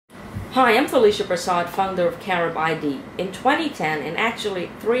Hi, I'm Felicia Prasad, founder of Carib ID. In 2010, in actually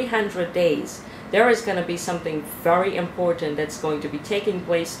 300 days, there is going to be something very important that's going to be taking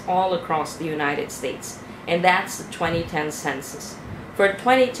place all across the United States, and that's the 2010 census. For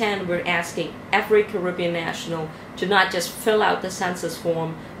 2010, we're asking every Caribbean national to not just fill out the census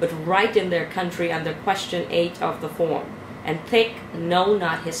form, but write in their country under question 8 of the form, and tick no,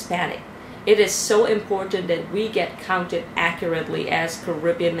 not Hispanic. It is so important that we get counted accurately as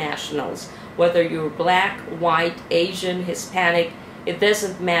Caribbean nationals. Whether you're black, white, Asian, Hispanic, it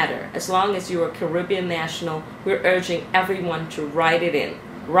doesn't matter. As long as you're a Caribbean national, we're urging everyone to write it in.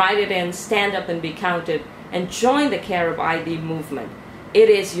 Write it in, stand up and be counted, and join the Carib ID movement. It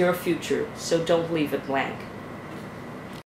is your future, so don't leave it blank.